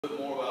bit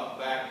more about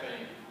back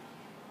pain.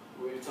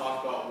 We've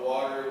talked about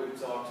water,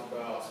 we've talked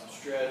about some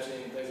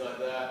stretching, things like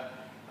that.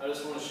 I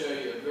just want to show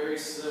you a very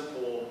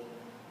simple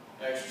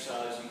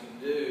exercise you can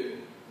do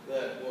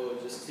that will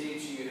just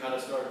teach you how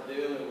to start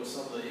dealing with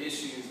some of the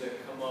issues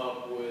that come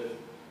up with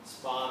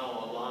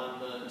spinal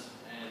alignment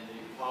and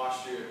the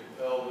posture of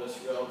the pelvis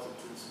relative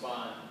to the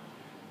spine.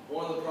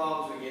 One of the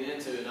problems we get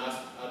into, and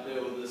I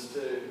deal with this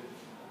too,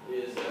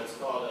 is it's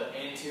called an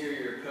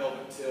anterior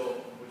pelvic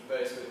tilt, which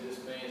basically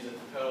just means that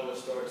the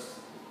pelvis starts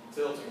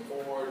tilting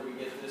forward. We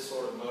get this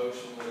sort of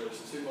motion where there's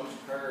too much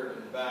curve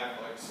in the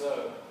back, like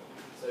so.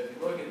 So if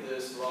you look at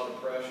this, a lot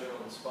of pressure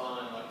on the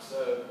spine, like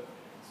so.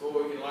 So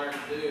what we can learn to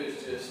do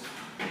is just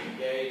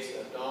engage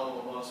the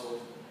abdominal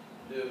muscles,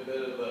 do a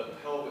bit of a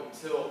pelvic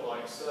tilt,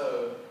 like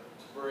so,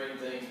 to bring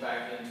things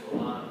back into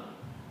alignment.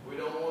 We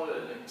don't want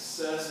an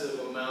excessive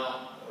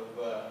amount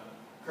of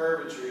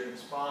curvature in the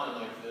spine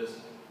like this.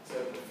 So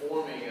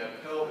performing a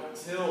pelvic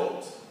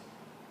tilt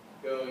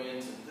going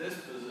into this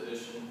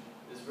position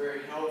is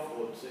very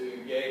helpful to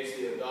engage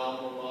the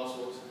abdominal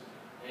muscles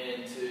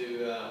and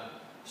to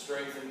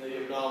strengthen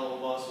the abdominal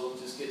muscles,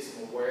 just get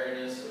some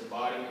awareness of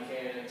body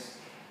mechanics.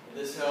 And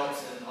this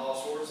helps in all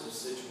sorts of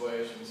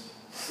situations,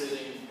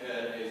 sitting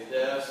at a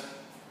desk,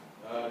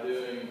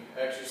 doing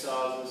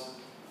exercises,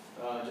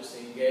 just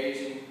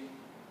engaging,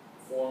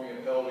 performing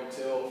a pelvic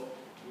tilt.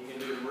 You can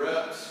do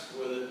reps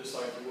with it just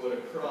like you would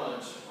a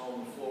crunch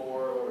on the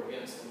floor or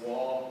against the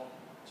wall,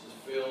 just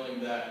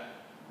feeling that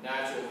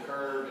natural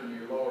curve in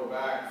your lower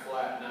back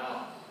flatten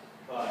out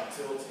by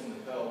tilting the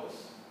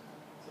pelvis.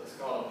 So it's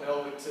called a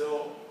pelvic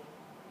tilt.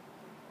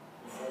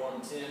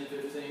 Perform 10,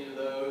 15 of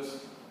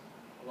those,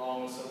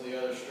 along with some of the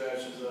other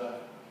stretches that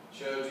I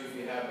showed you if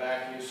you have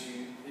back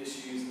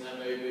issues, and that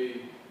may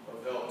be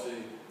of help to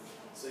you.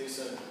 See you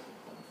soon.